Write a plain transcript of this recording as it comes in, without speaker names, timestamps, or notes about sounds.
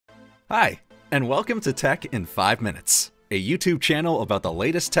Hi, and welcome to Tech in 5 Minutes, a YouTube channel about the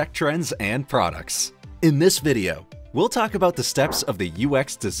latest tech trends and products. In this video, we'll talk about the steps of the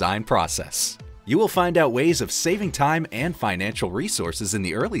UX design process. You will find out ways of saving time and financial resources in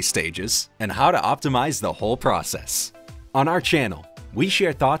the early stages and how to optimize the whole process. On our channel, we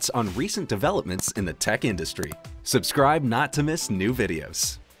share thoughts on recent developments in the tech industry. Subscribe not to miss new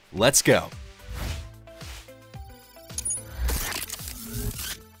videos. Let's go!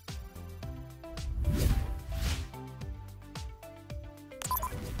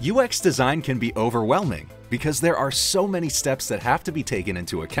 UX design can be overwhelming because there are so many steps that have to be taken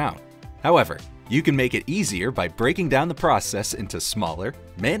into account. However, you can make it easier by breaking down the process into smaller,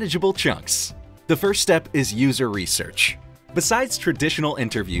 manageable chunks. The first step is user research. Besides traditional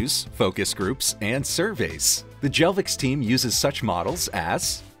interviews, focus groups, and surveys, the Jelvix team uses such models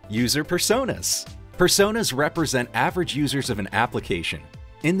as user personas. Personas represent average users of an application.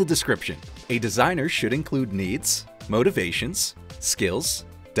 In the description, a designer should include needs, motivations, skills,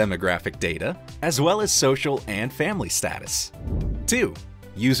 demographic data, as well as social and family status. 2.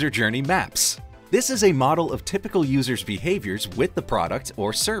 User journey maps. This is a model of typical users' behaviors with the product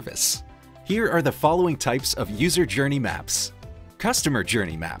or service. Here are the following types of user journey maps. Customer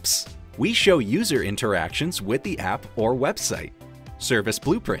journey maps. We show user interactions with the app or website. Service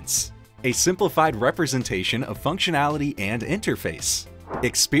blueprints. A simplified representation of functionality and interface.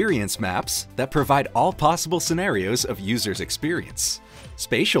 Experience maps that provide all possible scenarios of users' experience.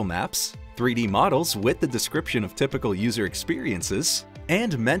 Spatial maps, 3D models with the description of typical user experiences,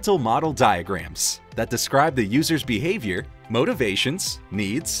 and mental model diagrams that describe the user's behavior, motivations,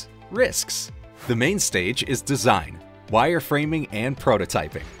 needs, risks. The main stage is design, wireframing, and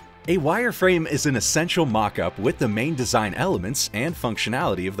prototyping. A wireframe is an essential mock-up with the main design elements and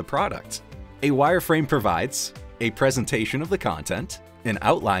functionality of the product. A wireframe provides a presentation of the content, an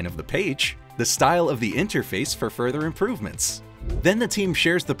outline of the page, the style of the interface for further improvements. Then the team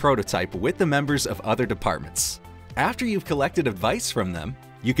shares the prototype with the members of other departments. After you've collected advice from them,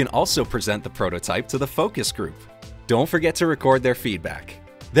 you can also present the prototype to the focus group. Don't forget to record their feedback.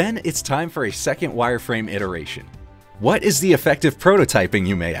 Then it's time for a second wireframe iteration. What is the effective prototyping,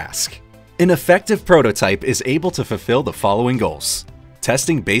 you may ask? An effective prototype is able to fulfill the following goals: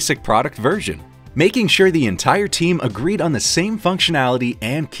 testing basic product version, making sure the entire team agreed on the same functionality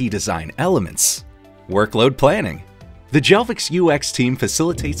and key design elements, workload planning. The Jelvix UX team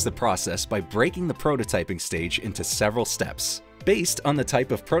facilitates the process by breaking the prototyping stage into several steps, based on the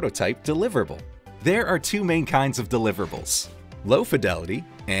type of prototype deliverable. There are two main kinds of deliverables: low-fidelity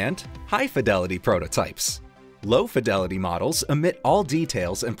and high-fidelity prototypes. Low-fidelity models omit all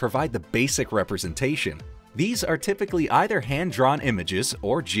details and provide the basic representation. These are typically either hand-drawn images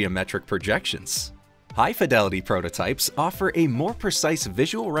or geometric projections. High-fidelity prototypes offer a more precise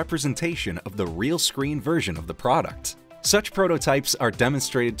visual representation of the real screen version of the product. Such prototypes are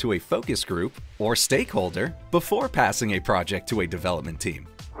demonstrated to a focus group or stakeholder before passing a project to a development team.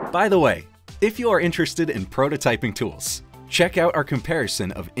 By the way, if you are interested in prototyping tools, check out our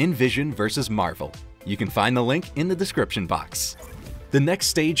comparison of InVision versus Marvel. You can find the link in the description box. The next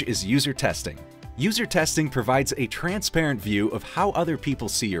stage is user testing. User testing provides a transparent view of how other people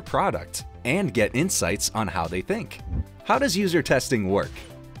see your product and get insights on how they think. How does user testing work?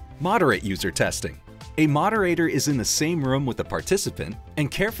 Moderate user testing. A moderator is in the same room with the participant and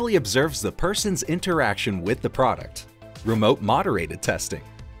carefully observes the person's interaction with the product. Remote moderated testing.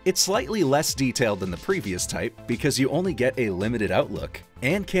 It's slightly less detailed than the previous type because you only get a limited outlook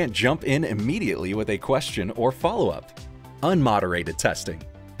and can't jump in immediately with a question or follow-up. Unmoderated testing.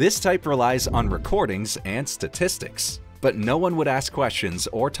 This type relies on recordings and statistics, but no one would ask questions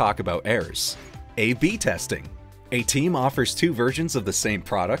or talk about errors. A/B testing. A team offers two versions of the same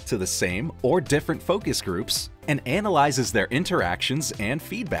product to the same or different focus groups and analyzes their interactions and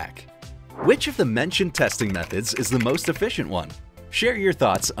feedback. Which of the mentioned testing methods is the most efficient one? Share your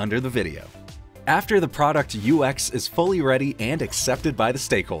thoughts under the video. After the product UX is fully ready and accepted by the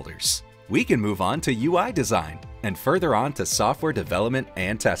stakeholders, we can move on to UI design and further on to software development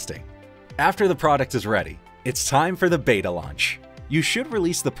and testing. After the product is ready, it's time for the beta launch. You should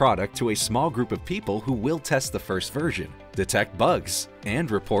release the product to a small group of people who will test the first version, detect bugs,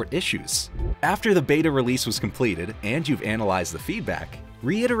 and report issues. After the beta release was completed and you've analyzed the feedback,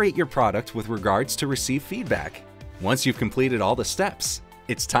 reiterate your product with regards to receive feedback. Once you've completed all the steps,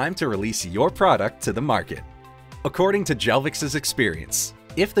 it's time to release your product to the market. According to Jelvix's experience,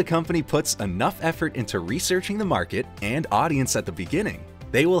 if the company puts enough effort into researching the market and audience at the beginning,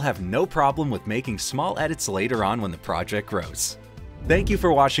 they will have no problem with making small edits later on when the project grows. Thank you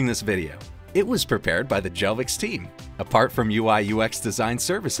for watching this video. It was prepared by the Jelvix team. Apart from UI/UX design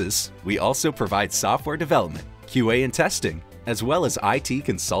services, we also provide software development, QA and testing, as well as IT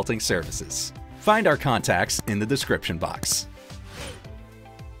consulting services. Find our contacts in the description box.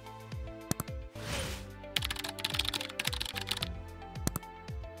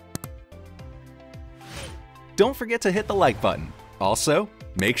 Don't forget to hit the like button. Also,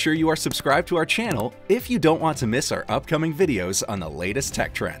 make sure you are subscribed to our channel if you don't want to miss our upcoming videos on the latest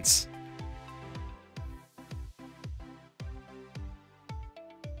tech trends.